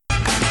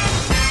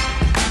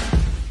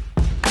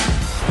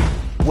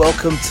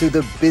welcome to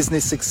the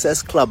Business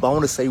Success Club. I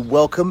want to say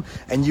welcome,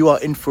 and you are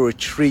in for a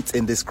treat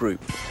in this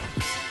group.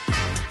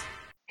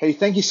 Hey,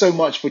 thank you so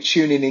much for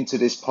tuning into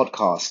this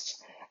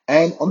podcast.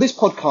 And on this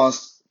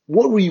podcast,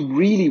 what we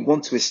really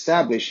want to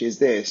establish is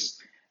this: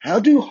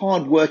 how do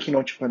hardworking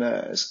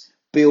entrepreneurs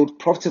build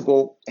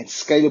profitable and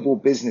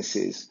scalable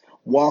businesses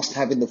whilst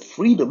having the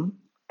freedom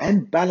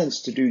and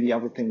balance to do the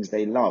other things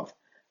they love,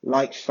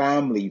 like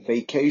family,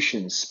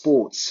 vacations,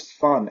 sports,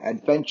 fun,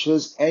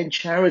 adventures, and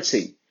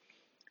charity?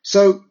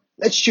 So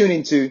let's tune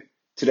into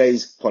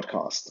today's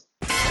podcast.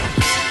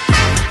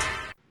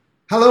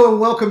 Hello and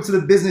welcome to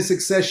the Business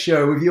Success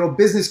Show with your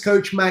business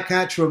coach, Mac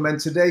Attram, and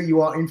today you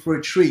are in for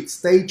a treat.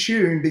 Stay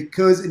tuned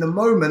because in a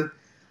moment,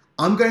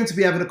 I'm going to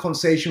be having a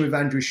conversation with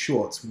Andrew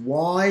Schwartz.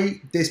 Why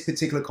this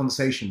particular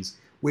conversations?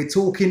 We're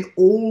talking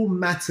all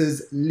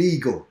matters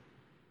legal.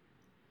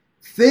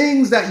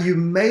 Things that you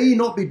may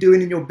not be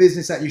doing in your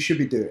business that you should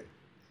be doing.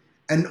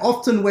 And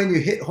often when you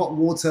hit hot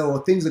water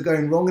or things are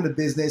going wrong in the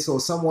business or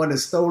someone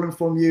has stolen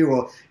from you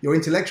or your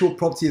intellectual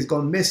property has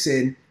gone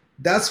missing,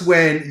 that's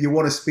when you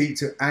want to speak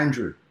to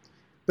Andrew.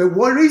 But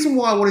one reason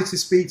why I wanted to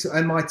speak to,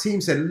 and my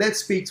team said, let's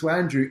speak to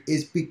Andrew,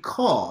 is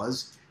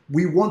because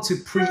we want to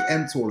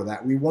preempt all of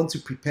that. We want to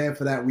prepare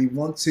for that. We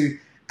want to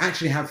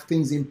actually have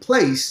things in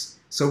place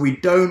so we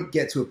don't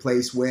get to a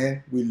place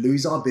where we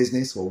lose our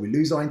business or we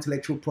lose our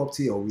intellectual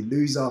property or we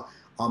lose our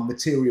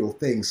material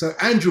things. So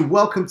Andrew,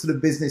 welcome to the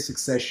Business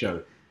Success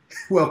Show.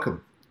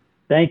 Welcome.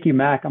 Thank you,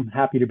 Mac. I'm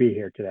happy to be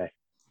here today.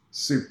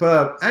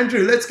 Superb.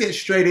 Andrew, let's get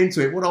straight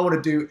into it. What I want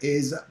to do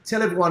is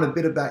tell everyone a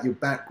bit about your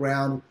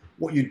background,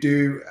 what you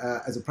do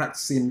as a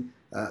practicing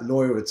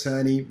lawyer or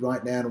attorney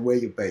right now, and where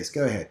you're based.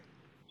 Go ahead.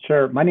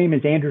 Sure. My name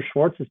is Andrew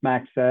Schwartz, as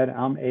Mac said.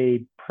 I'm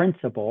a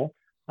principal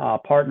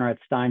partner at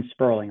Stein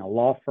Sperling, a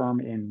law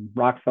firm in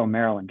Rockville,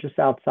 Maryland, just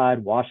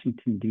outside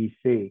Washington,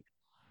 D.C.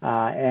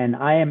 And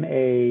I am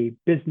a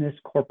business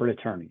corporate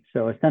attorney.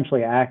 So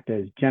essentially act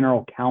as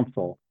general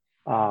counsel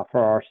for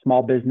our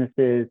small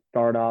businesses,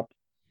 startups,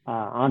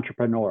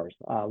 entrepreneurs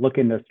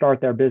looking to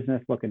start their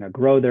business, looking to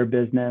grow their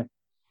business.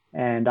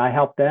 And I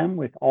help them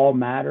with all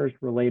matters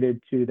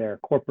related to their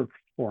corporate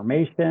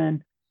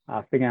formation,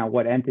 figuring out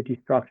what entity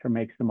structure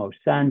makes the most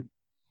sense,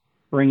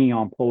 bringing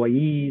on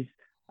employees,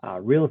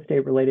 real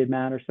estate related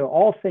matters. So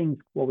all things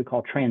what we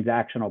call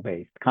transactional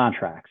based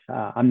contracts.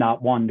 I'm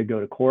not one to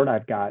go to court.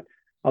 I've got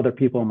other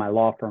people in my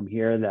law firm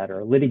here that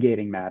are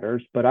litigating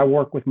matters, but I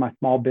work with my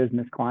small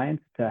business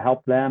clients to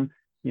help them,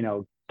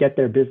 get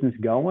their business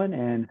going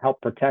and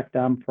help protect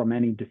them from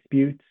any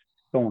disputes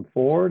going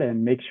forward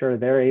and make sure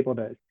they're able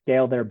to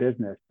scale their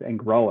business and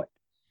grow it.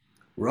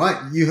 Right.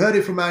 You heard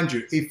it from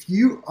Andrew. If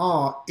you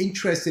are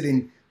interested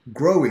in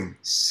growing,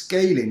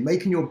 scaling,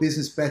 making your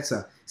business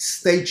better,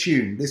 stay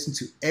tuned. Listen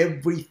to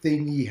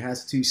everything he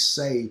has to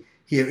say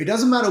here. It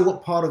doesn't matter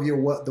what part of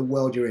the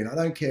world you're in. I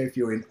don't care if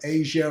you're in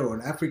Asia or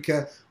in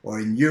Africa or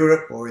in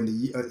Europe or in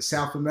the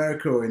South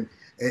America or in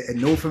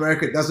North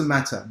America. It doesn't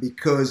matter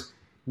because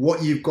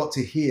what you've got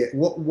to hear,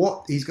 what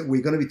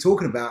we're going to be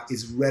talking about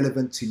is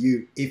relevant to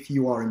you if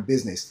you are in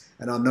business.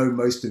 And I know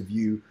most of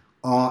you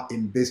are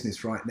in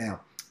business right now.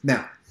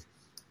 Now,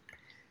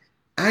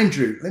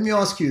 Andrew, let me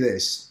ask you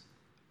this.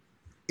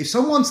 If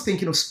someone's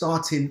thinking of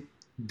starting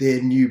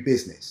their new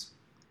business,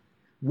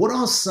 what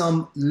are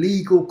some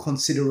legal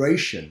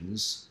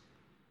considerations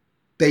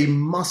they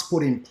must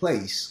put in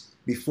place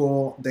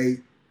before they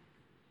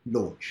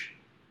launch?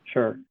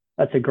 Sure.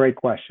 That's a great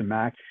question,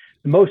 Mac.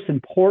 The most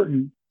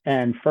important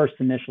and first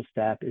initial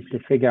step is to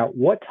figure out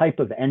what type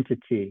of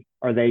entity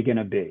are they going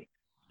to be.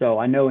 So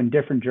I know in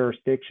different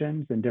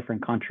jurisdictions and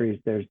different countries,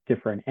 there's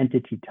different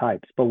entity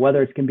types, but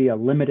whether it's going to be a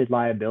limited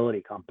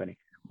liability company,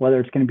 whether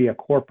it's going to be a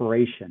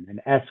corporation, an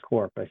S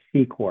Corp, a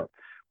C Corp,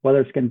 whether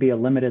it's going to be a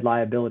limited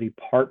liability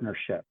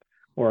partnership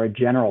or a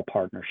general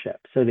partnership.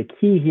 So the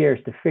key here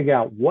is to figure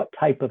out what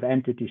type of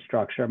entity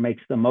structure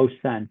makes the most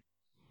sense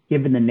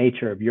given the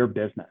nature of your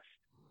business.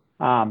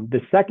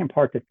 The second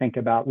part to think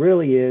about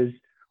really is,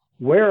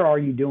 where are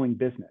you doing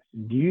business?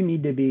 Do you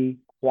need to be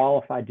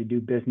qualified to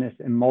do business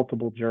in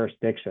multiple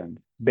jurisdictions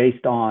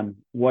based on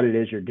what it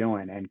is you're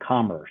doing and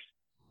commerce?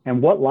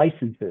 And what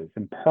licenses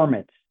and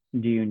permits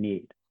do you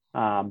need,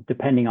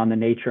 depending on the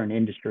nature and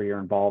industry you're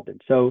involved in?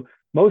 So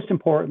most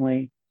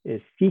importantly is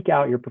seek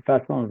out your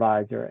professional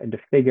advisor and to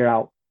figure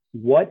out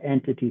what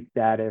entity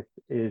status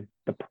is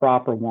the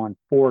proper one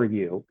for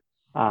you.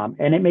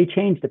 And it may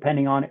change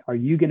depending on, are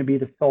you going to be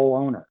the sole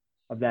owner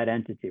of that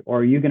entity or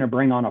are you going to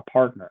bring on a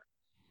partner?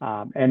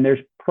 And there's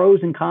pros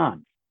and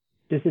cons,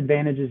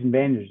 disadvantages and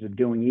advantages of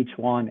doing each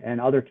one and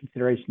other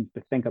considerations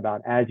to think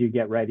about as you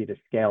get ready to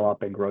scale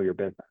up and grow your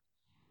business.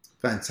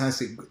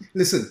 Fantastic.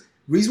 Listen, the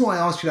reason why I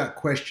asked you that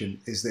question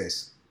is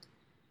this.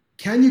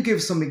 Can you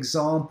give some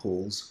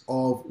examples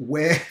of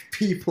where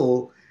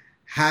people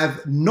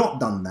have not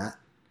done that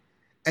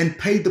and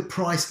paid the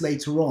price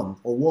later on?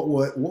 Or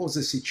what was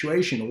the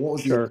situation or what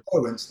was the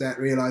occurrence that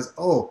realized,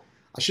 oh,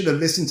 I should have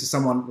listened to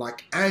someone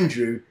like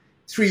Andrew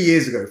 3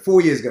 years ago,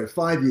 4 years ago,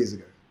 5 years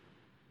ago?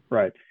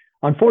 Right.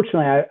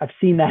 Unfortunately, I've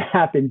seen that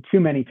happen too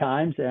many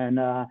times. And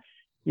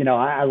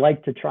I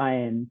like to try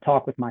and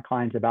talk with my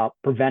clients about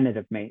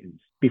preventative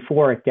maintenance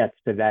before it gets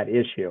to that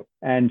issue.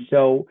 And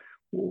so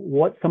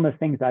what some of the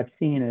things I've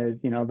seen is,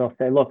 they'll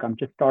say, look, I'm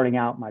just starting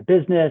out my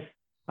business.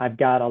 I've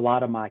got a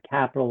lot of my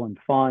capital and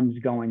funds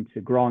going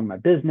to growing my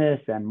business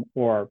and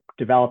or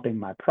developing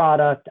my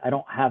product. I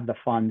don't have the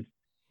funds,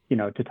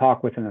 to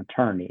talk with an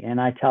attorney.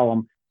 And I tell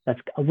them that's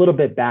a little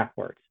bit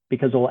backwards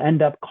because it'll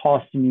end up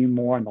costing you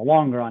more in the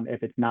long run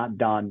if it's not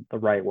done the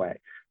right way.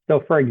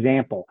 So for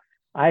example,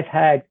 I've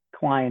had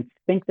clients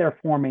think they're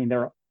forming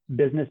their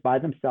business by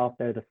themselves.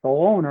 They're the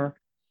sole owner,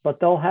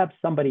 but they'll have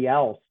somebody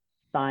else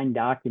sign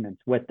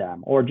documents with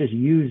them or just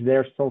use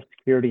their social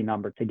security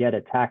number to get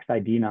a tax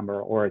ID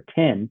number or a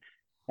TIN.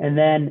 And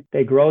then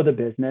they grow the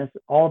business.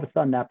 All of a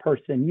sudden that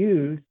person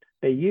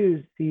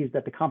sees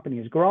that the company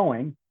is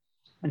growing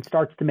and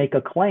starts to make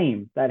a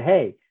claim that,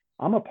 hey,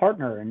 I'm a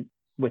partner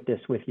with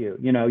you.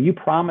 You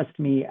promised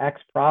me X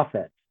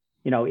profit,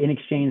 in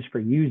exchange for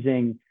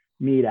using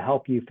me to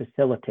help you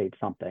facilitate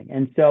something.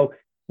 And so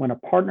when a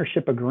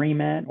partnership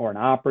agreement or an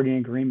operating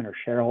agreement or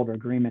shareholder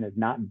agreement is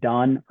not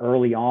done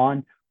early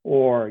on,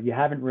 or you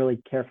haven't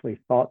really carefully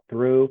thought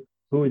through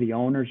who the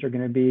owners are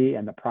going to be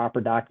and the proper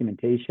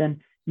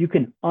documentation, you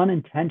can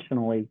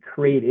unintentionally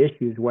create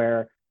issues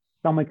where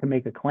someone can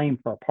make a claim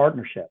for a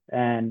partnership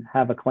and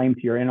have a claim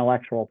to your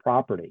intellectual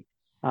property.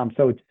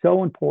 So it's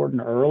so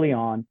important early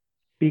on,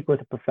 speak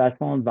with a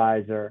professional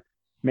advisor,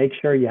 make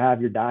sure you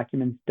have your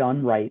documents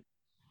done right.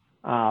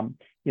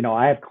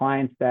 I have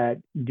clients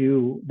that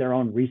do their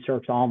own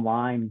research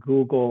online,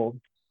 Google,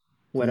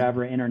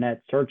 whatever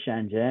internet search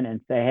engine,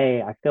 and say,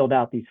 hey, I filled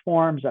out these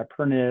forms, I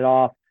printed it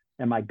off,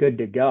 am I good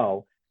to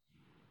go?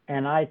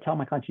 And I tell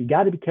my clients, you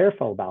got to be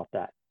careful about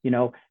that.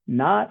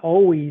 Not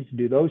always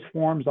do those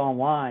forms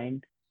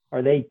online,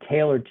 are they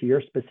tailored to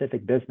your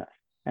specific business?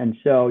 And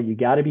so you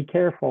got to be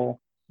careful,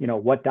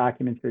 what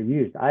documents are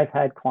used. I've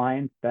had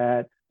clients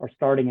that are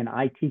starting an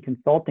IT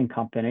consulting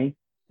company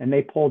and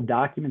they pulled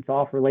documents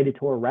off related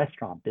to a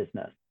restaurant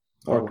business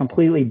or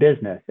completely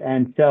business.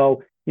 And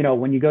so,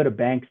 when you go to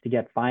banks to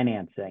get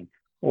financing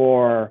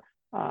or,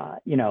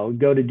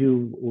 go to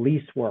do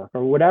lease work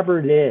or whatever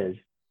it is,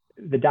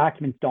 the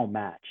documents don't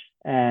match.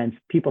 And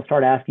people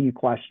start asking you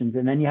questions,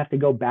 and then you have to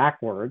go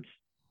backwards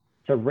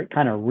to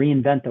kind of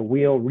reinvent the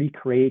wheel,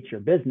 recreate your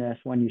business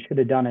when you should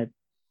have done it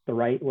the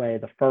right way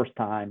the first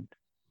time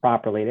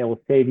properly. It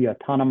will save you a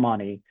ton of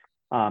money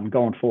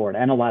going forward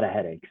and a lot of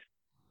headaches.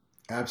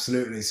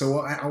 Absolutely. So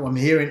what I'm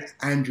hearing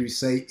Andrew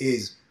say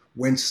is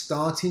when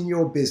starting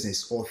your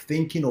business or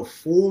thinking of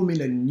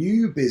forming a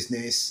new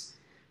business,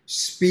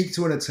 speak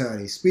to an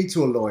attorney, speak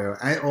to a lawyer,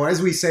 or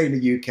as we say in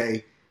the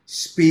UK,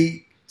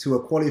 speak to a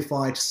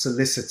qualified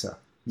solicitor.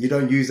 You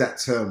don't use that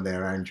term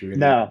there, Andrew.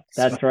 No,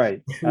 that's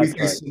right. That's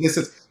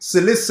right.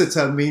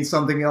 Solicitor means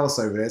something else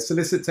over there.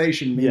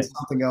 Solicitation means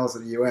something else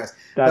in the US.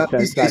 That's We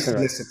say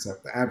exactly solicitor,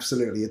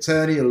 absolutely.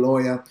 Attorney, a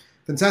lawyer.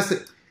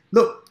 Fantastic.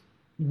 Look,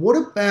 what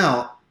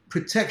about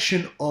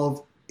protection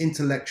of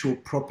intellectual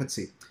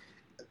property?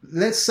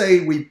 Let's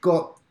say we've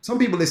got some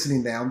people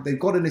listening now, they've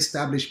got an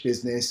established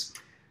business,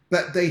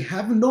 but they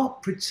have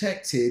not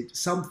protected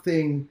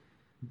something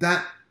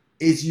that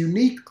is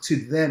unique to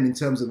them in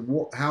terms of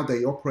how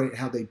they operate,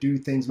 how they do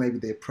things, maybe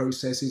their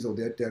processes or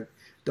their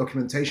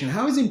documentation.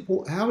 How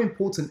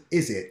important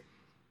is it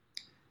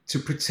to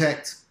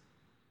protect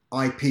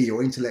IP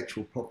or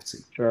intellectual property?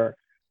 Sure.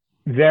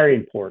 Very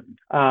important.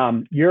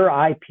 Your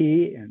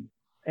IP and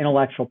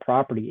intellectual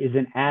property is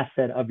an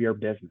asset of your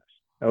business.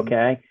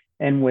 Okay.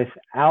 And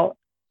without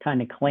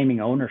kind of claiming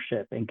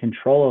ownership and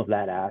control of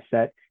that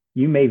asset,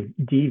 you may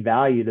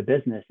devalue the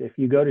business. If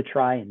you go to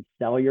try and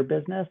sell your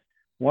business,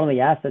 one of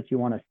the assets you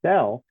want to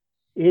sell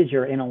is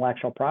your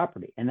intellectual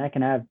property, and that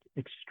can have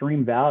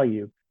extreme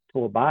value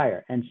to a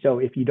buyer. And so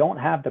if you don't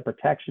have the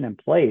protection in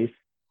place,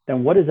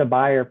 then what is a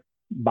buyer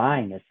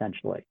buying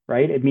essentially,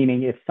 right?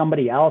 Meaning if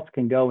somebody else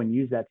can go and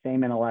use that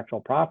same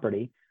intellectual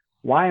property,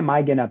 why am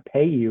I going to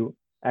pay you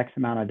X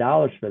amount of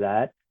dollars for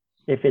that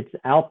if it's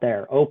out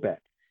there open?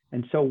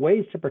 And so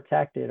ways to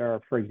protect it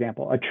are, for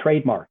example, a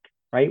trademark,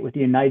 right, with the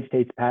United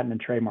States Patent and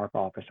Trademark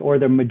Office, or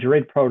the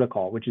Madrid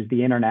Protocol, which is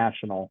the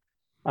international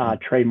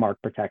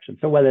trademark protection.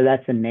 So whether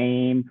that's a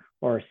name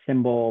or a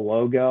symbol,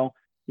 logo,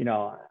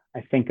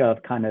 I think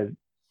of kind of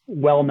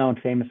well-known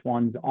famous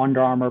ones,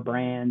 Under Armour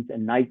brands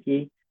and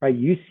Nike, right?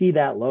 You see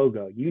that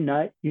logo, you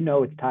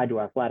know it's tied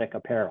to athletic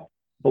apparel.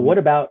 But what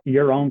about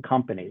your own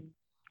company?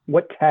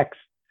 What text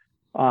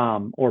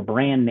or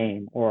brand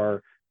name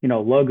or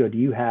logo do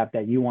you have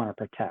that you want to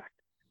protect?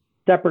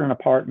 Separate and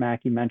apart,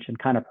 Mac, you mentioned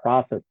kind of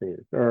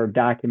processes or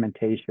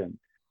documentation.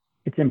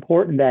 It's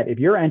important that if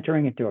you're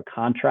entering into a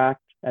contract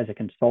as a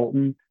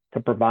consultant to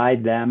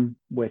provide them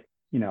with,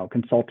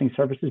 consulting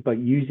services, but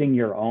using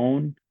your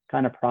own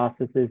kind of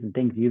processes and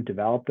things you've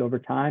developed over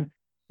time,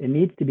 it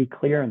needs to be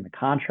clear in the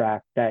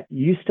contract that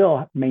you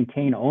still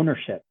maintain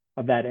ownership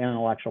of that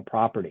intellectual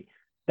property,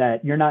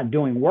 that you're not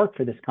doing work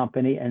for this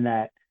company, and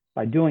that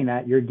by doing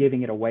that, you're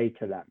giving it away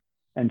to them.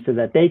 And so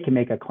that they can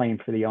make a claim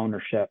for the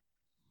ownership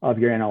of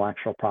your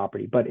intellectual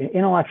property. But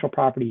intellectual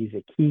property is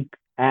a key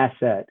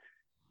asset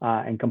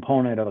and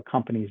component of a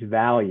company's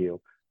value.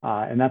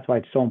 And that's why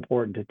it's so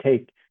important to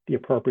take the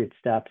appropriate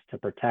steps to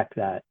protect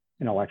that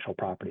intellectual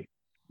property.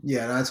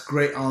 Yeah, that's a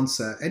great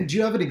answer. And do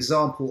you have an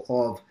example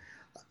of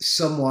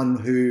someone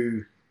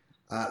who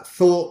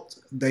thought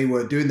they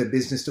were doing the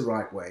business the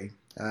right way?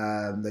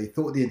 They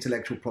thought the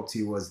intellectual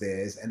property was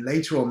theirs, and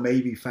later on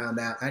maybe found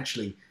out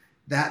actually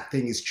that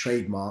thing is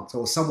trademarked,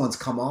 or someone's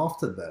come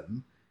after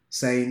them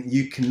saying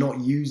you cannot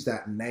use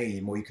that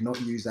name, or you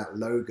cannot use that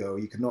logo, or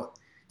you cannot.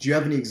 Do you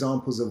have any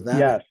examples of that?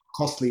 Yes.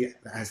 How costly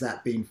has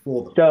that been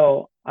for them?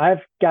 So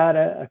I've got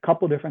a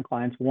couple different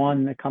clients.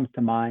 One that comes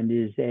to mind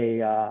is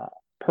a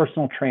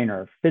personal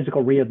trainer,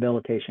 physical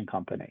rehabilitation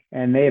company,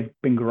 and they have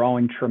been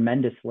growing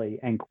tremendously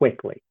and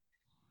quickly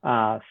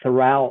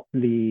throughout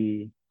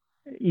the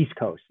East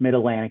Coast,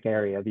 Mid-Atlantic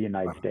area of the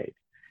United States.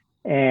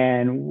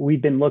 And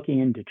we've been looking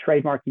into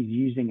trademark. He's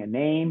using a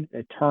name.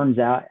 It turns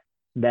out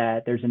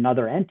that there's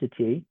another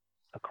entity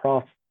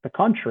across the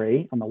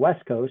country on the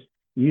West Coast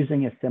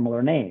using a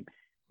similar name.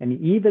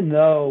 And even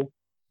though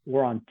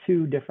we're on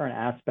two different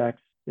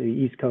aspects, the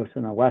East Coast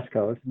and the West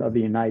Coast of the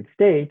United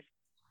States,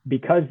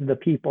 because the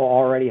people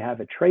already have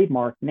a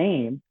trademark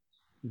name,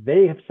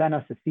 they have sent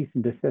us a cease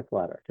and desist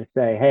letter to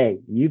say, hey,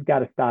 you've got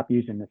to stop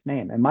using this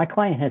name. And my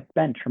client has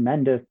spent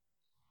tremendous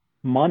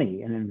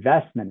money and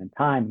investment and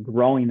time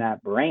growing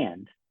that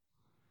brand.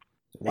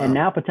 Wow. And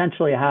now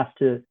potentially has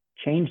to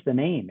change the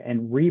name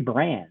and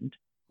rebrand,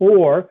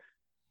 or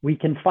we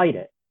can fight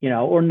it,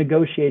 or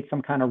negotiate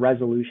some kind of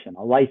resolution,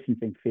 a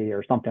licensing fee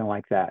or something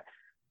like that.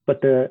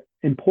 But the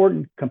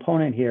important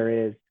component here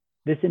is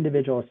this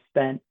individual has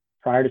spent,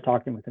 prior to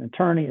talking with an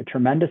attorney, a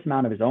tremendous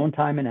amount of his own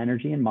time and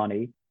energy and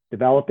money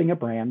developing a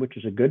brand, which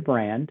is a good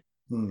brand.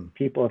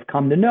 People have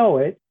come to know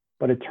it,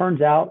 but it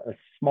turns out a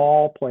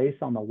small place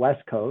on the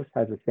West Coast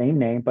has the same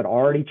name, but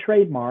already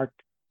trademarked,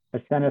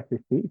 has sent us a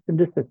cease and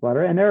desist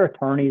letter. And there are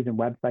attorneys and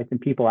websites and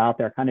people out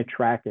there kind of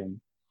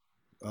tracking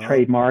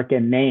trademark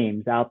and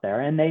names out there.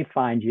 And they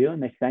find you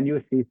and they send you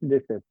a cease and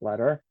desist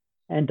letter.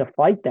 And to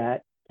fight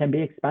that can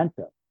be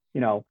expensive,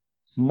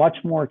 much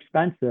more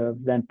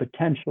expensive than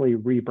potentially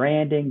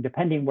rebranding,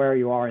 depending where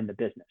you are in the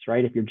business,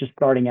 right? If you're just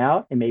starting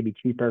out, it may be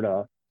cheaper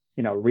to,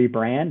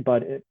 rebrand.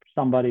 But if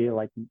somebody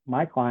like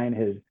my client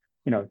has,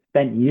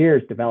 spent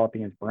years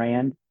developing his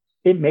brand,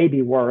 it may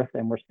be worth,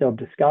 and we're still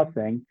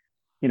discussing,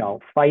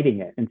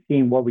 fighting it and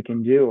seeing what we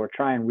can do or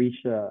try and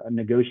reach a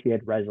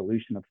negotiated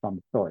resolution of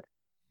some sort.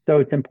 So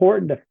it's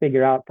important to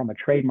figure out from a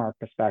trademark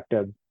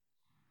perspective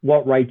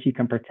what rights you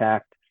can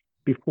protect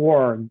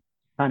before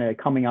kind of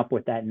coming up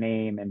with that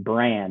name and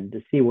brand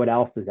to see what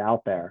else is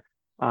out there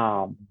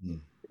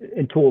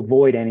and to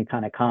avoid any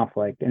kind of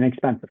conflict, an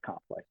expensive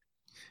conflict.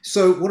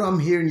 So what I'm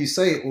hearing you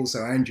say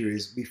also, Andrew,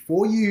 is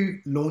before you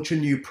launch a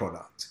new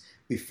product,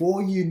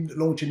 before you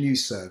launch a new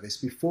service,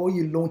 before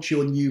you launch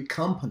your new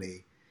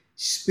company,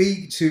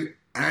 speak to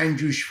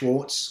Andrew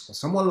Schwartz or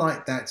someone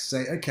like that to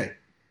say, okay,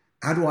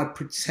 how do I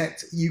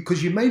protect you?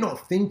 Because you may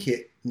not think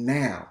it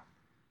now,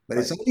 but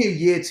it's only a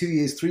year, 2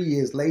 years, 3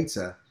 years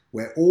later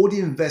where all the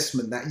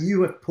investment that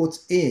you have put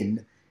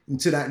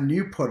into that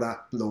new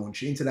product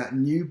launch, into that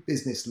new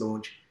business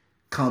launch,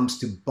 comes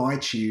to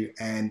bite you,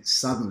 and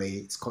suddenly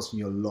it's costing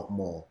you a lot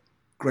more.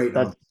 Great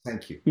answer.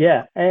 Thank you.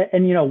 Yeah.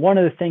 And one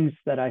of the things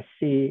that I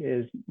see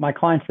is my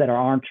clients that are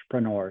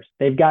entrepreneurs,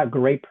 they've got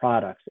great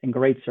products and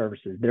great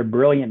services. They're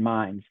brilliant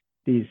minds,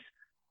 these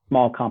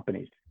small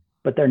companies,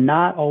 but they're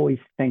not always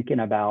thinking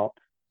about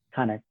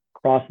kind of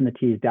crossing the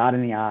T's,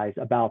 dotting the I's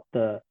about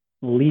the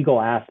legal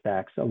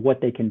aspects of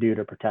what they can do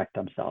to protect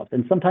themselves.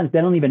 And sometimes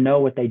they don't even know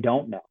what they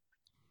don't know.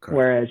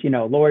 Correct.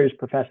 Whereas, lawyers,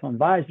 professional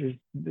advisors,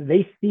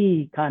 they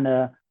see kind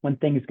of when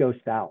things go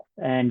south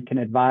and can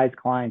advise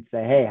clients,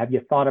 say, hey, have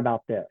you thought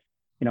about this?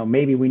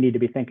 Maybe we need to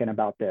be thinking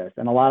about this.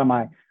 And a lot of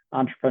my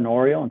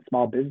entrepreneurial and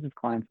small business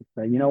clients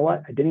will say, you know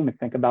what? I didn't even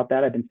think about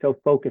that. I've been so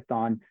focused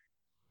on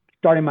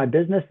starting my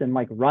business and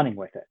running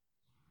with it.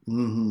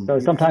 Mm-hmm. So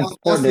sometimes it's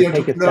important to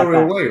take a step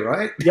back. Way,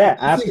 right? Yeah,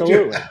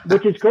 absolutely.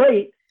 Which is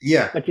great.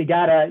 Yeah. But you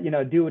gotta,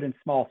 do it in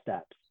small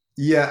steps.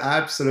 Yeah,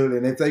 absolutely.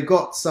 And if they've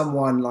got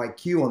someone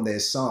like you on their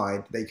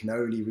side, they can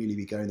only really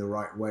be going the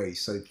right way.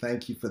 So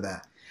thank you for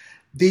that.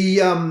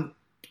 The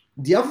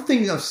other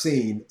thing I've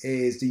seen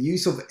is the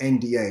use of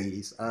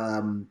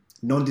NDAs,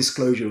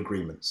 non-disclosure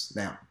agreements.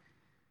 Now,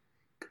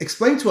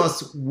 explain to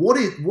us what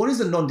is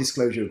a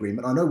non-disclosure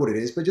agreement. I know what it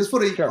is, but just for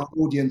the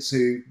audience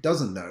who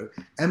doesn't know,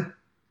 and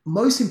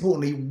most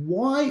importantly,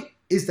 why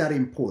is that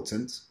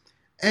important?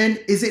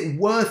 And is it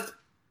worth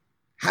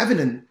having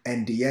an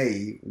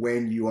NDA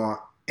when you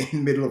are in the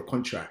middle of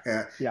contract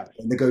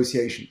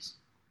negotiations?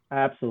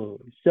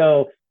 Absolutely.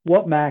 So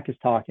what Mac is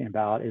talking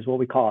about is what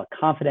we call a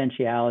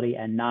confidentiality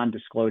and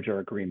non-disclosure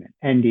agreement,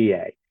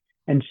 NDA.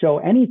 And so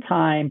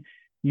anytime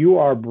you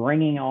are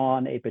bringing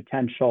on a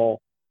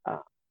potential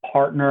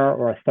partner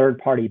or a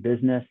third-party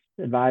business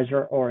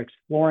advisor or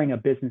exploring a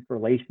business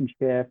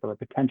relationship or a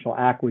potential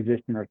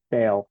acquisition or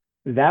sale,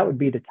 that would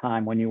be the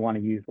time when you want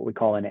to use what we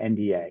call an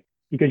NDA,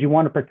 because you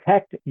want to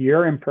protect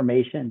your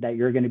information that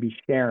you're going to be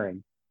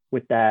sharing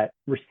with that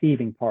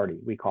receiving party,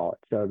 we call it.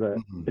 So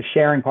Mhm. the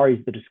sharing party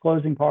is the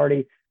disclosing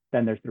party,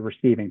 then there's the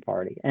receiving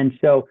party. And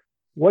so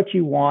what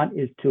you want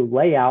is to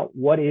lay out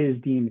what is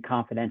deemed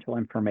confidential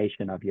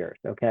information of yours,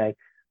 okay?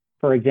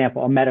 For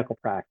example, a medical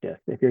practice,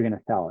 if you're going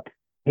to sell it,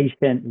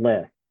 patient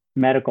list,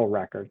 medical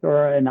records,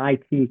 or an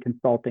IT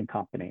consulting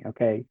company,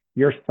 okay?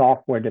 Your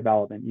software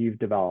development you've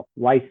developed,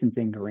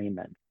 licensing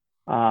agreements,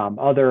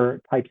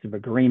 other types of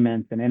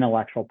agreements and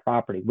intellectual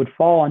property would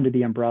fall under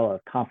the umbrella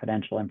of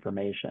confidential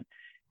information.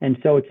 And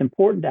so it's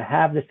important to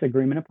have this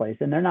agreement in place,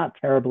 and they're not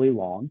terribly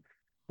long,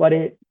 but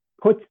it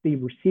puts the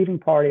receiving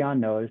party on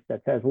notice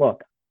that says,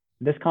 look,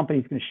 this company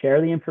is going to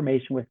share the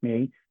information with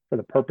me for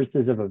the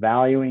purposes of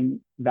evaluating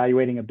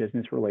a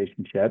business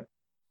relationship.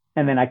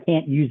 And then I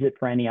can't use it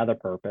for any other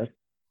purpose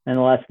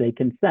unless they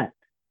consent.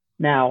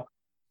 Now,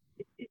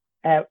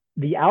 at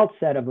the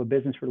outset of a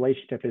business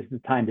relationship is the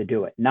time to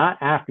do it, not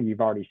after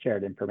you've already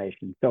shared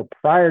information. So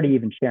prior to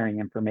even sharing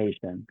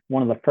information,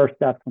 one of the first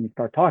steps when you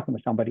start talking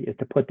with somebody is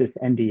to put this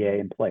NDA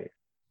in place.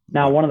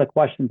 Now, one of the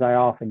questions I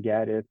often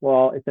get is,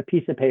 well, it's a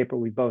piece of paper,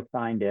 we both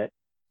signed it.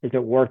 Is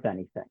it worth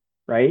anything,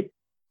 right?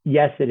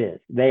 Yes, it is.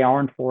 They are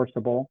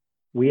enforceable.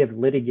 We have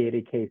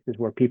litigated cases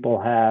where people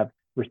have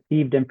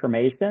received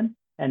information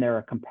and they're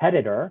a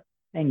competitor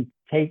and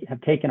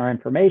have taken our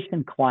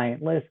information,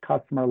 client list,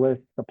 customer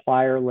list,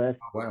 supplier list,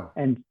 Wow.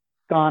 and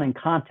gone and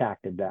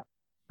contacted them,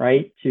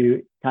 right?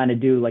 To kind of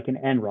do like an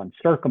end run,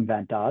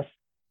 circumvent us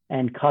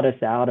and cut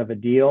us out of a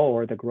deal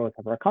or the growth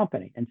of our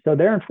company. And so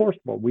they're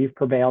enforceable. We've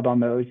prevailed on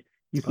those.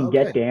 You can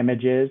Okay. get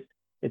damages.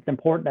 It's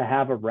important to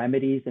have a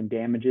remedies and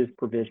damages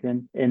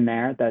provision in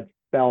there that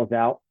spells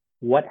out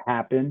what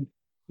happens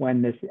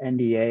when this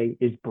NDA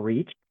is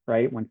breached,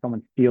 right? When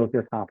someone steals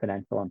your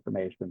confidential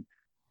information.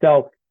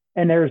 So,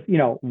 and there's,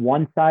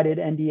 one-sided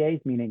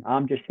NDAs, meaning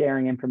I'm just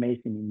sharing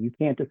information and you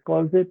can't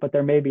disclose it, but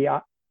there may be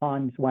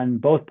times when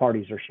both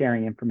parties are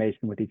sharing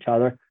information with each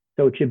other.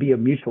 So it should be a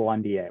mutual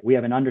NDA. We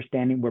have an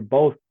understanding we're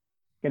both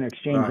going to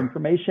exchange Right.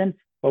 information,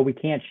 but we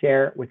can't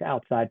share it with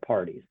outside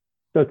parties.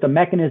 So it's a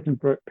mechanism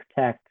to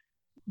protect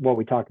what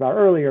we talked about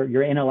earlier,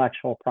 your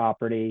intellectual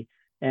property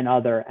and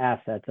other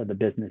assets of the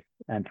business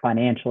and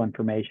financial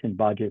information,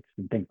 budgets,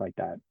 and things like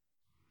that.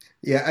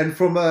 Yeah, and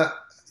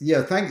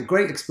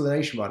great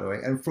explanation, by the way.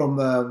 And from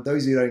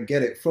those who don't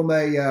get it, from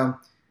a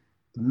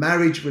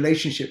marriage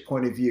relationship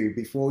point of view,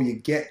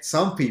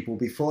 some people,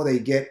 before they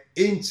get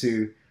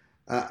into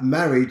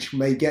marriage,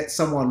 may get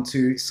someone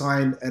to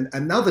sign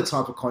another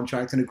type of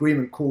contract, an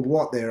agreement called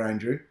what there,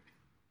 Andrew?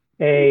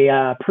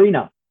 A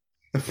prenup,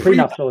 A prenup.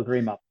 prenuptial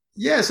agreement.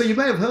 Yeah, so you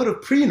may have heard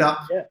of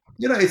prenup. Yeah.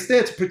 It's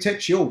there to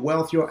protect your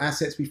wealth, your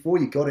assets before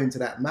you got into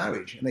that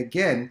marriage. And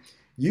again,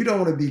 you don't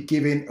want to be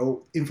giving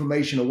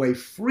information away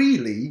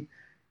freely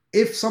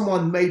if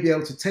someone may be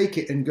able to take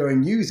it and go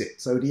and use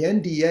it. So the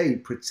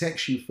NDA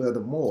protects you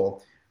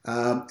furthermore,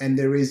 and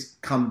there is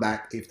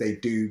comeback if they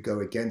do go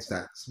against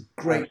that.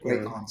 Great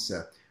Absolutely.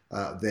 answer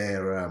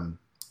there,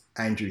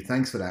 Andrew.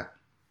 Thanks for that.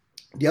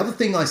 The other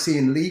thing I see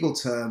in legal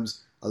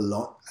terms a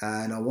lot,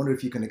 and I wonder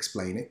if you can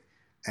explain it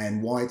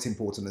and why it's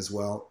important as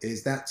well,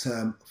 is that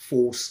term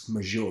force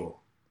majeure,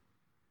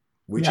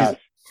 which is a Yes.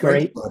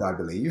 French Great. word, I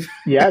believe,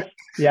 Yes.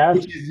 Yes.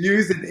 which is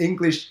used in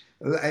English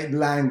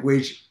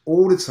language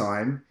all the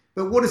time.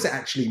 But what does it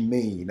actually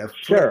mean? A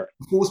Sure.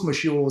 force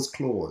majeure's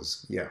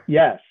clause. Yeah.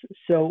 Yes.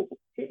 So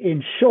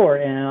in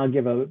short, and I'll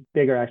give a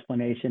bigger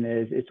explanation,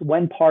 is it's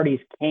when parties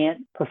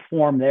can't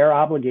perform their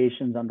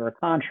obligations under a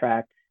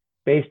contract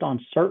based on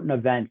certain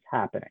events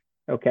happening.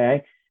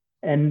 Okay.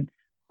 And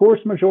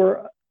force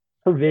majeure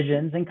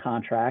provisions in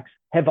contracts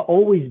have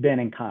always been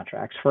in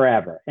contracts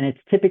forever. And it's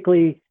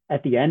typically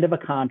at the end of a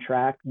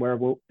contract where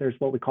there's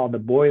what we call the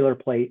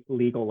boilerplate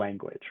legal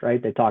language,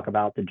 right? They talk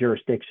about the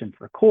jurisdiction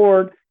for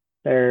court.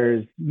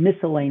 There's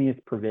miscellaneous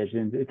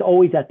provisions. It's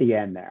always at the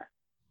end there.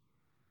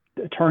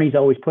 The attorneys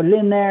always put it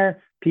in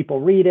there. People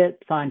read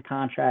it, sign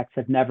contracts,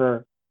 have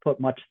never put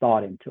much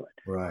thought into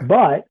it. Right.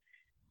 But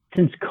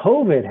since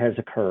COVID has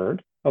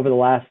occurred over the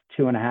last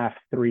 2.5,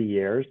 3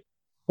 years,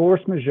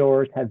 force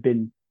majeures have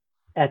been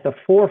at the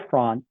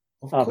forefront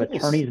of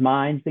attorneys'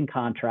 minds and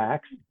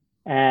contracts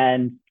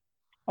and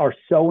are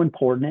so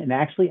important and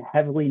actually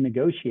heavily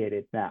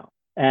negotiated now.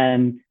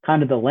 And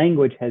kind of the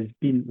language has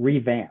been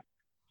revamped.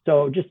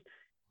 So just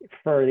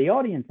for the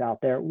audience out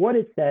there, what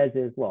it says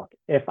is, look,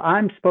 if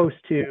I'm supposed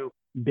to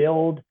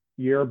build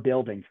your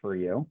building for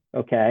you,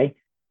 okay,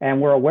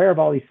 and we're aware of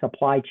all these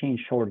supply chain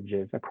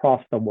shortages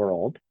across the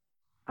world,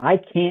 I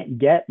can't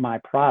get my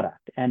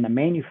product and the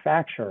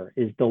manufacturer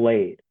is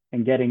delayed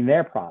in getting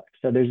their product.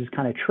 So there's this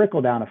kind of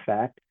trickle down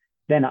effect.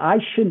 Then I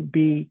shouldn't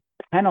be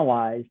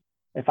penalized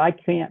if I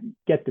can't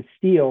get the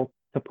steel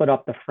to put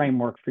up the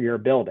framework for your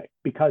building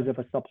because of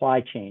a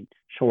supply chain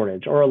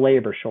shortage or a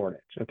labor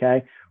shortage,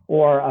 okay,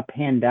 or a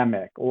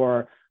pandemic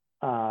or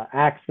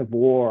acts of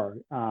war,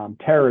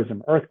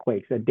 terrorism,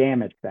 earthquakes that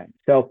damage things.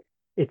 So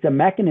it's a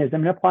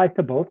mechanism that applies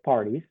to both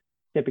parties,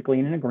 typically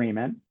in an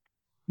agreement,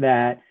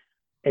 that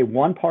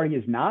one party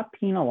is not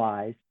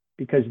penalized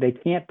because they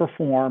can't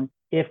perform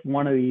if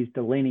one of these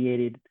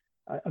delineated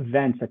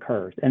events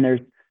occurs. And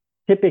there's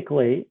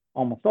typically,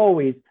 almost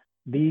always,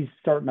 these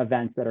certain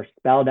events that are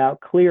spelled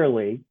out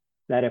clearly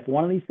that if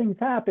one of these things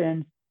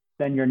happens,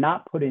 then you're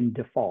not put in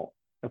default,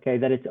 okay?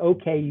 That it's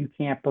okay, you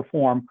can't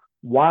perform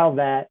while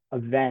that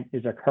event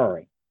is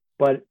occurring.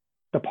 But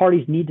the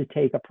parties need to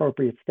take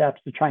appropriate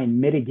steps to try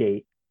and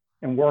mitigate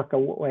and work a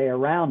way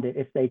around it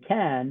if they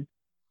can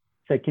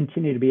to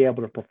continue to be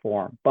able to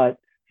perform. But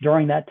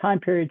during that time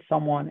period,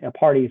 a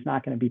party is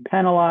not going to be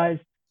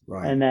penalized.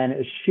 Right. And then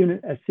as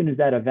soon as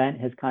that event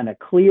has kind of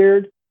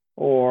cleared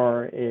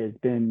or has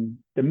been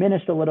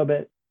diminished a little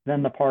bit,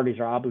 then the parties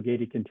are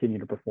obligated to continue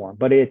to perform.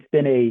 But it's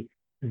been a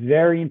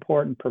very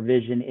important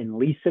provision in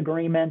lease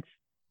agreements.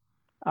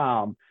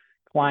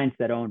 Clients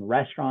that own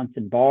restaurants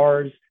and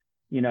bars,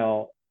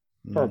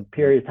 for a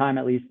period of time,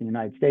 at least in the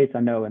United States, I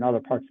know in other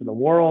parts of the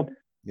world,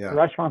 the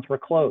restaurants were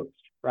closed,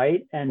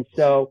 right? And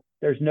so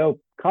there's no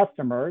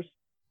customers.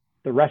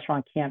 The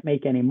restaurant can't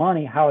make any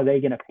money. How are they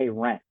going to pay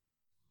rent?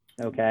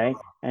 Okay.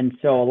 And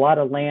so a lot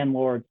of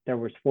landlords, there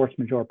was force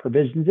majeure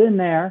provisions in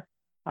there,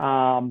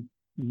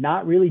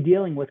 not really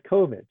dealing with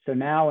COVID. So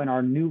now in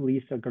our new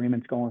lease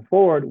agreements going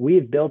forward,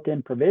 we've built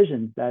in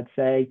provisions that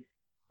say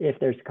if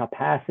there's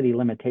capacity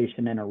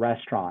limitation in a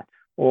restaurant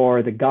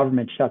or the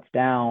government shuts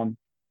down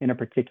in a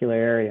particular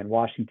area in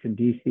Washington,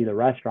 D.C., the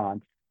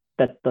restaurants,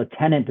 that the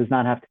tenant does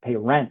not have to pay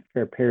rent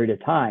for a period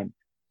of time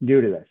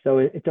due to this. So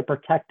it's a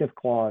protective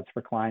clause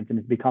for clients, and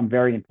it's become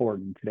very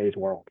important in today's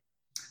world.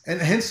 And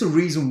hence the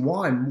reason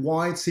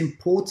why it's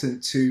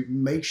important to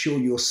make sure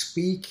you're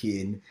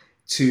speaking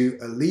to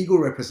a legal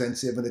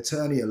representative, an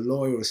attorney, a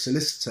lawyer, a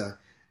solicitor,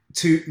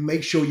 to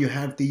make sure you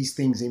have these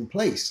things in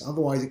place.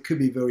 Otherwise, it could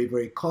be very,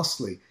 very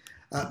costly.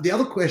 The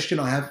other question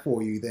I have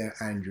for you there,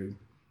 Andrew,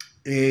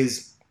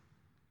 is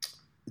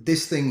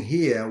this thing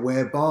here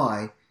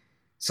whereby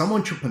some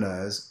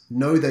entrepreneurs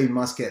know they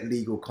must get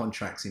legal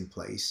contracts in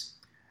place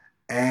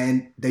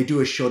and they do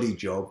a shoddy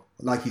job.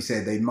 Like you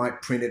said, they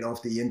might print it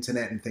off the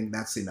internet and think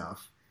that's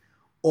enough.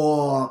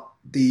 Or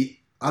the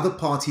other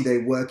party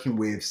they're working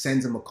with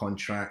sends them a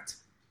contract.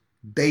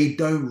 They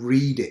don't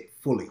read it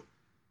fully.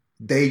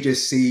 They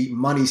just see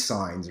money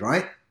signs,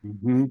 right?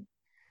 Mm-hmm.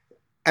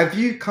 Have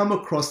you come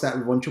across that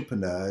with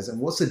entrepreneurs, and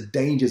what's the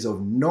dangers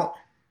of not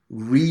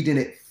reading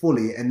it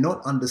fully and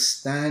not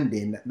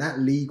understanding that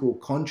legal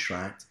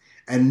contract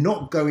and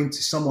not going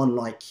to someone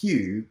like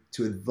you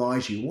to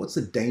advise you? What's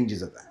the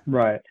dangers of that?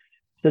 Right.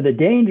 So the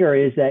danger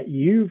is that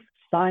you've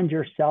signed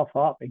yourself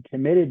up and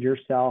committed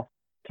yourself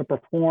to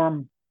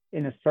perform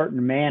in a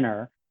certain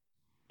manner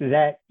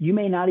that you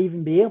may not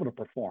even be able to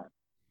perform.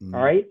 Mm.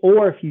 All right.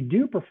 Or if you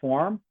do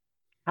perform,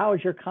 how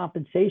is your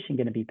compensation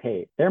going to be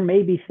paid? There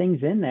may be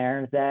things in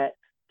there that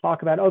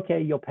talk about,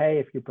 okay, you'll pay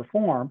if you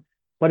perform,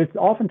 but it's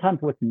oftentimes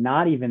what's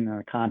not even in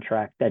a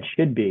contract that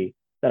should be,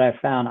 that I've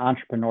found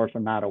entrepreneurs are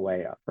not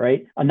aware of,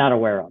 right? I'm not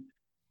aware of.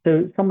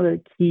 So some of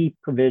the key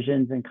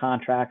provisions in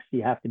contracts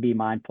you have to be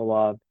mindful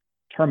of: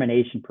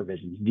 termination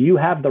provisions. Do you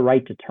have the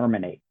right to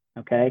terminate?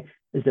 Okay.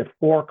 Is it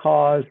for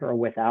cause or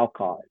without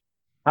cause?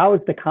 How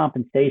is the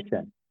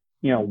compensation?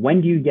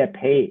 When do you get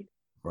paid?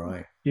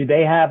 Right. Do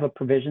they have a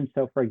provision?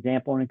 So for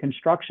example, in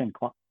construction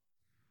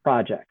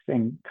projects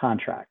and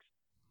contracts,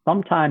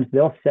 sometimes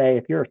they'll say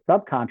if you're a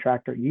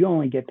subcontractor, you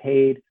only get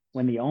paid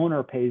when the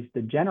owner pays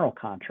the general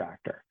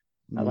contractor,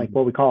 like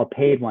what we call a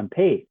paid when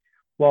paid.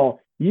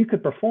 Well, you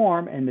could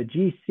perform and the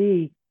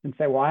GC can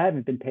say, well, I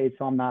haven't been paid,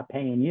 so I'm not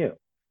paying you.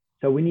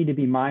 So we need to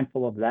be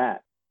mindful of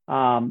that.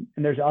 And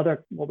there's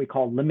other, what we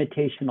call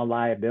limitation of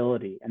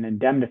liability and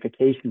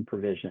indemnification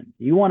provisions.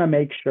 You want to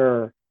make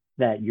sure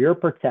that you're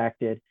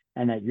protected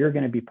and that you're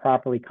going to be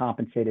properly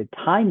compensated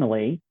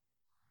timely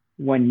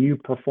when you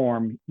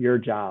perform your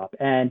job.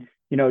 And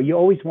you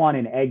always want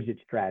an exit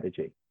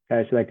strategy.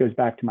 Okay, so that goes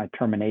back to my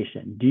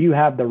termination. Do you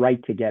have the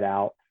right to get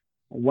out?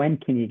 When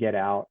can you get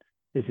out?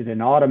 Is it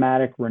an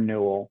automatic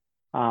renewal?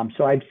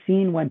 So I've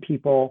seen when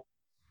people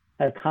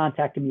have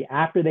contacted me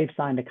after they've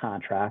signed a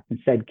contract and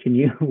said, can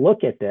you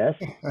look at this?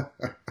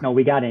 No,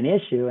 we got an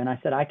issue. And I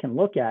said, I can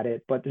look at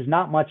it, but there's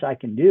not much I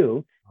can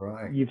do.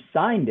 Right. You've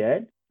signed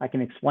it. I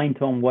can explain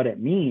to them what it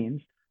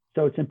means.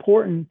 So it's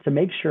important to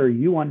make sure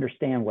you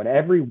understand what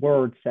every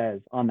word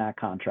says on that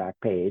contract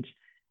page,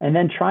 and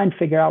then try and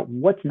figure out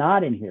what's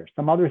not in here.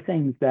 Some other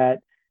things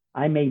that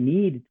I may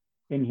need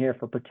in here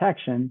for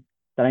protection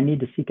that I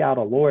need to seek out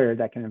a lawyer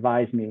that can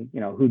advise me,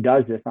 who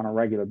does this on a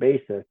regular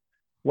basis.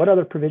 What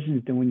other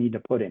provisions do we need to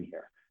put in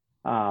here?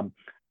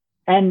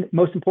 And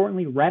most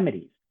importantly,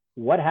 remedies.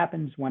 What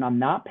happens when I'm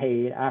not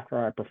paid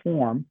after I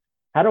perform?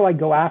 How do I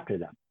go after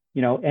them?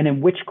 And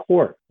in which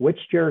court, which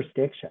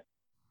jurisdiction?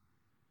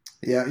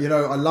 Yeah,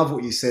 I love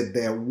what you said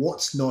there.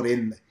 What's not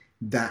in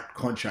that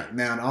contract?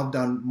 Now, and I've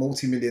done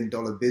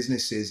multi-million-dollar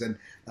businesses and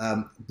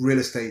real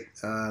estate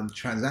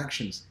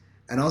transactions.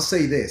 And I'll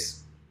say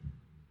this.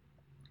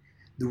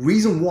 The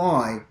reason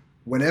why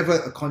whenever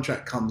a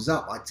contract comes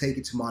up, I take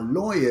it to my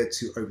lawyer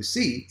to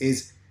oversee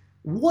is,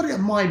 what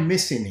am I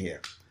missing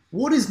here?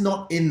 What is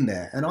not in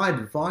there? And I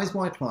advise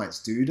my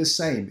clients do the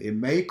same. It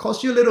may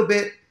cost you a little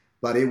bit,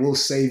 but it will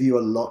save you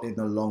a lot in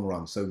the long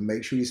run. So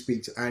make sure you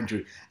speak to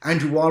Andrew.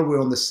 Andrew, while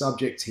we're on the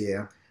subject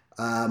here,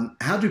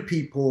 how do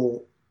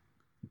people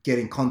get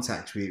in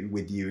contact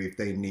with you if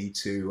they need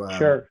to?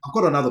 Sure. I've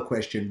got another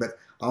question, but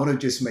I want to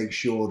just make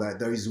sure that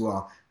those who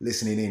are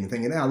listening in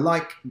thinking, I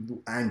like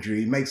Andrew,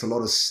 he makes a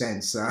lot of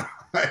sense. I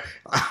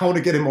want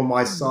to get him on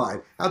my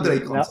side. How do they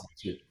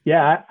contact you?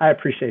 Yeah, I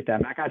appreciate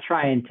that, Mac. I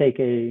try and take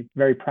a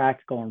very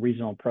practical and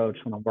regional approach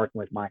when I'm working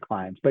with my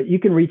clients. But you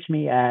can reach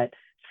me at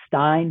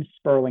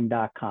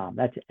steinsperling.com.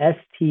 That's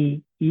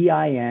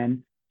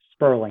STEIN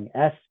Sperling,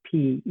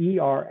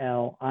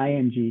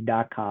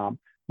 SPERLING.com.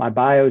 My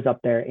bio is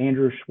up there,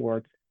 Andrew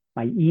Schwartz.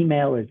 My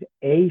email is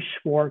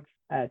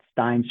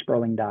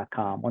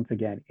aschwartz@steinsperling.com. Once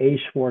again,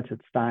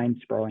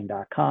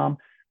 aschwartz@steinsperling.com.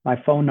 My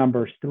phone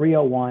number is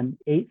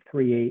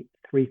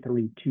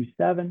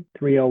 301-838-3327,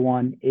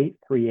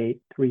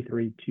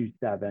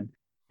 301-838-3327.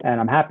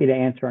 And I'm happy to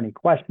answer any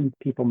questions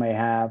people may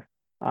have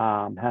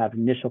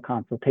initial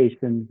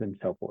consultations and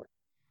so forth.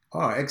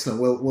 All right,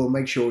 excellent. We'll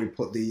make sure we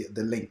put the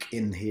link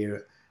in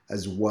here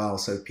as well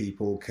so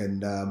people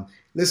can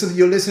listen.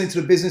 You're listening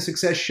to the Business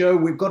Success Show.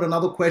 We've got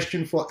another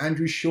question for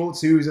Andrew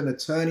Schwartz, who is an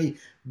attorney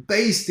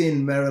based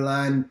in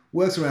Maryland,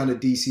 works around the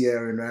DC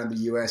area and around the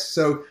US.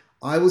 So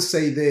I will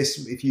say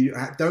this, if you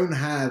don't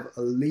have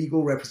a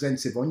legal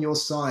representative on your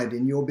side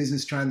in your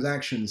business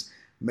transactions,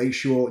 make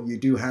sure you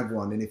do have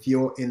one. And if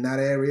you're in that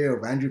area,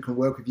 or Andrew can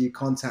work with you,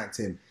 contact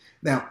him.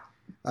 Now,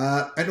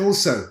 and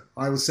also,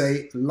 I would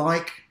say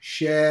like,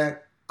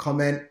 share,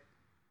 comment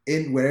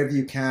in wherever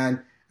you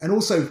can, and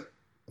also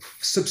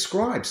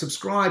subscribe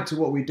to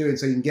what we're doing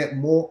so you can get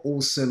more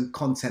awesome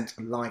content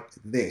like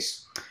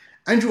this.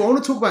 Andrew, I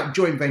want to talk about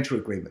joint venture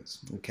agreements,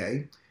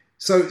 okay?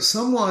 So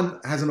someone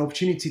has an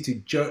opportunity to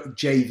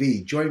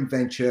joint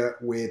venture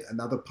with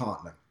another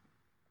partner,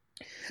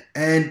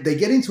 and they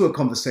get into a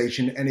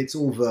conversation and it's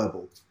all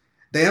verbal.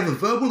 They have a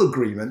verbal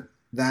agreement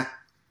that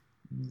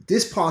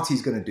this party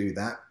is going to do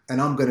that,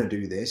 and I'm going to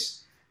do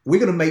this. We're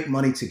going to make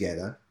money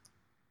together,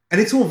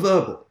 and it's all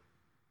verbal.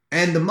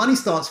 And the money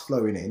starts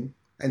flowing in,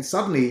 and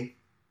suddenly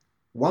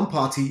one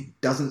party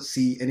doesn't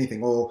see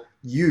anything, or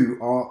you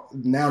are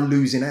now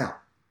losing out.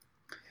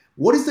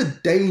 What is the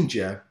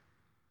danger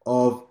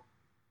of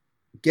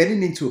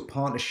getting into a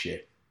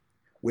partnership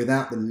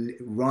without the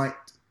right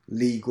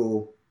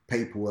legal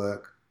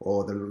paperwork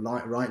or the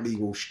right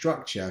legal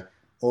structure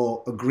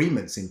or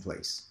agreements in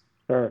place?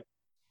 Sure.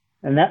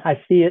 And that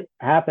I see it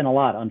happen a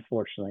lot,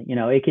 unfortunately. You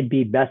know, it could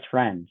be best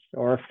friends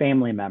or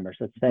family members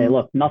that say,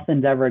 look,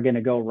 nothing's ever going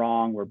to go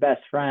wrong. We're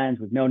best friends.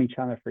 We've known each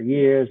other for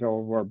years,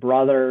 or we're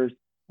brothers,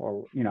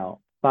 or, you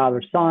know,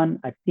 father, son.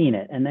 I've seen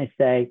it. And they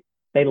say,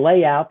 they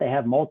lay out, they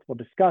have multiple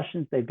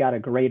discussions. They've got a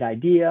great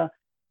idea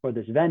for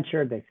this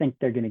venture. They think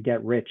they're going to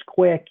get rich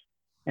quick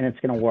and it's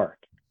going to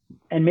work.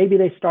 And maybe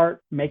they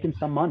start making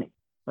some money,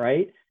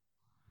 right?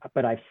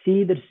 But I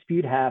see the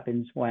dispute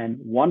happens when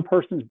one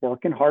person's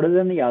working harder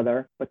than the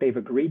other, but they've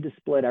agreed to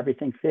split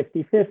everything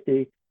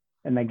 50-50.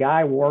 And the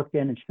guy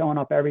working and showing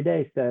up every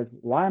day says,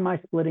 why am I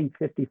splitting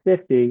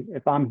 50-50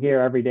 if I'm here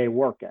every day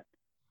working?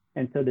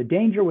 And so the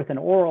danger with an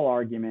oral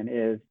argument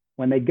is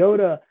when they go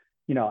to,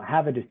 you know,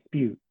 have a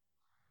dispute,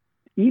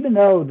 even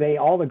though they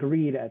all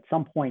agreed at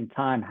some point in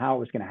time how it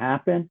was going to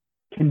happen,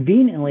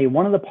 conveniently,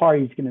 one of the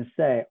parties is going to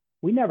say,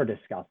 we never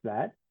discussed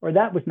that, or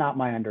that was not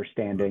my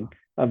understanding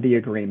of the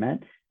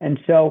agreement. And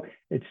so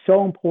it's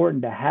so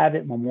important to have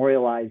it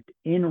memorialized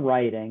in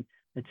writing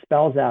that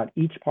spells out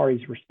each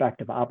party's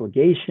respective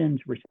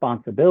obligations,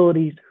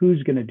 responsibilities,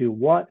 who's going to do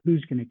what,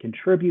 who's going to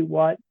contribute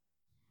what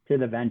to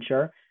the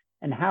venture,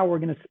 and how we're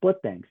going to split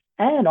things.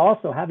 And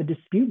also have a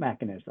dispute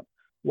mechanism.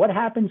 What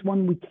happens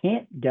when we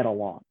can't get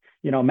along?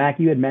 You know, Mac,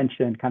 you had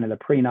mentioned kind of the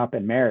prenup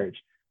and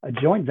marriage. A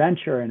joint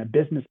venture and a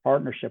business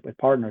partnership with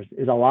partners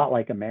is a lot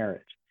like a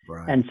marriage.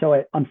 Right. And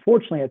so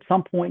unfortunately, at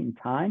some point in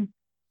time,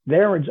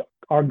 there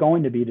are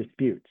going to be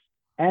disputes,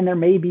 and there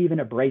may be even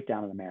a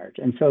breakdown of the marriage.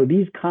 And so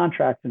these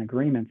contracts and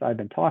agreements I've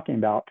been talking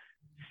about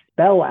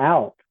spell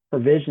out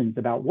provisions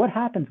about what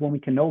happens when we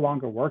can no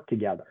longer work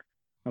together.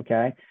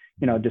 Okay.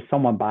 You know, does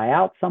someone buy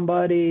out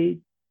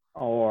somebody,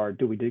 or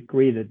do we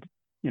agree to,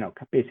 you know,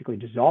 basically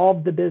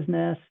dissolve the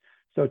business?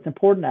 So it's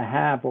important to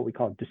have what we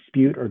call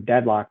dispute or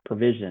deadlock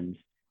provisions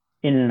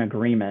in an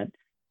agreement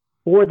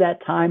for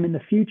that time in the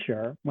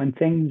future when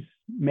things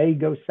may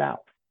go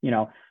south. You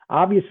know,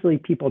 obviously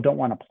people don't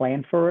want to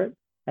plan for it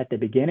at the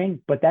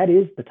beginning, but that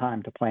is the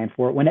time to plan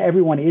for it when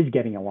everyone is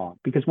getting along.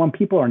 Because when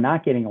people are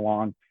not getting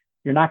along,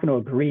 you're not going to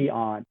agree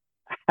on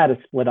how to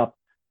split up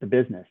the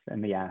business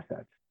and the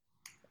assets.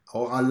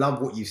 Oh, I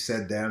love what you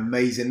said there.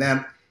 Amazing.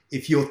 Now,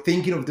 if you're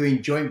thinking of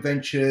doing joint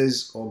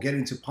ventures or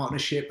getting into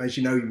partnership, as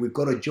you know, we've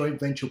got a joint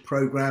venture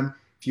program.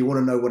 If you want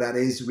to know what that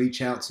is,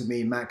 reach out to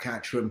me,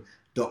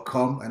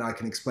 mattcatchram.com, and I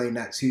can explain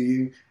that to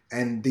you.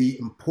 And the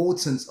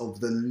importance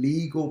of the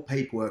legal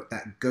paperwork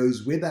that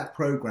goes with that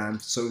program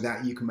so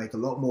that you can make a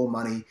lot more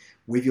money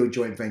with your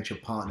joint venture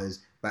partners.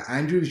 But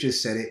Andrew's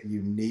just said it,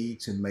 you need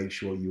to make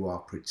sure you are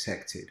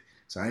protected.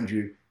 So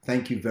Andrew,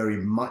 thank you very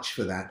much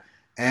for that.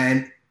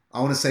 And I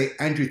want to say,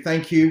 Andrew,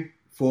 thank you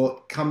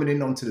for coming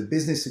in onto the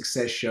Business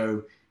Success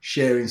Show,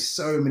 sharing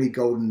so many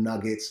golden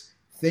nuggets,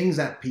 things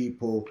that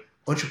people,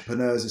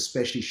 entrepreneurs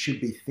especially,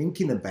 should be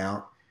thinking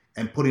about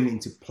and putting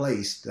into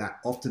place that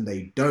often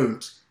they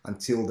don't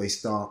until they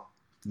start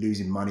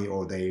losing money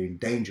or they're in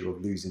danger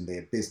of losing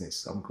their business.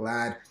 So I'm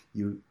glad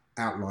you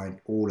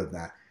outlined all of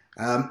that.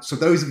 So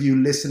those of you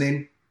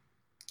listening,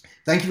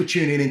 thank you for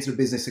tuning in into the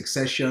Business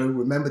Success Show.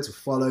 Remember to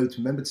follow,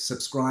 remember to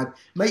subscribe,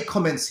 make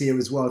comments here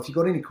as well. If you've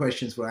got any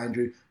questions for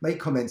Andrew, make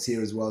comments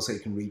here as well so you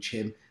can reach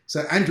him.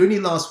 So Andrew, any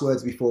last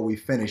words before we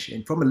finish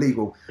from a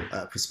legal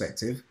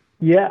perspective?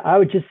 Yeah, I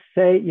would just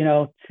say,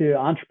 to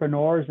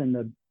entrepreneurs and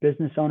the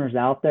business owners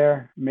out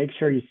there, make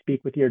sure you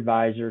speak with your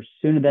advisors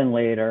sooner than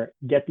later,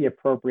 get the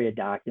appropriate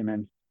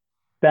documents,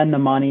 spend the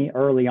money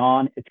early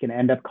on. It's going to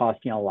end up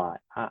costing you a lot.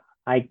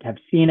 I have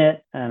seen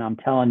it, and I'm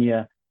telling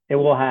you, it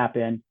will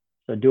happen.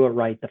 So do it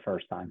right the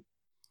first time.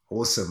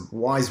 Awesome.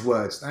 Wise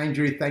words.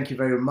 Andrew, thank you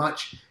very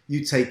much.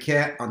 You take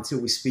care until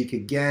we speak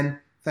again.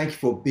 Thank you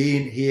for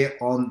being here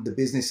on the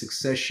Business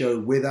Success Show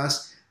with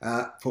us.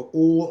 For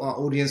all our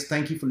audience,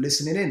 thank you for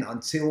listening in.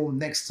 Until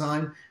next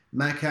time,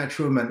 Mac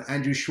Hatcham and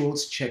Andrew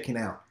Schwartz checking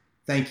out.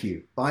 Thank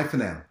you. Bye for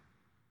now.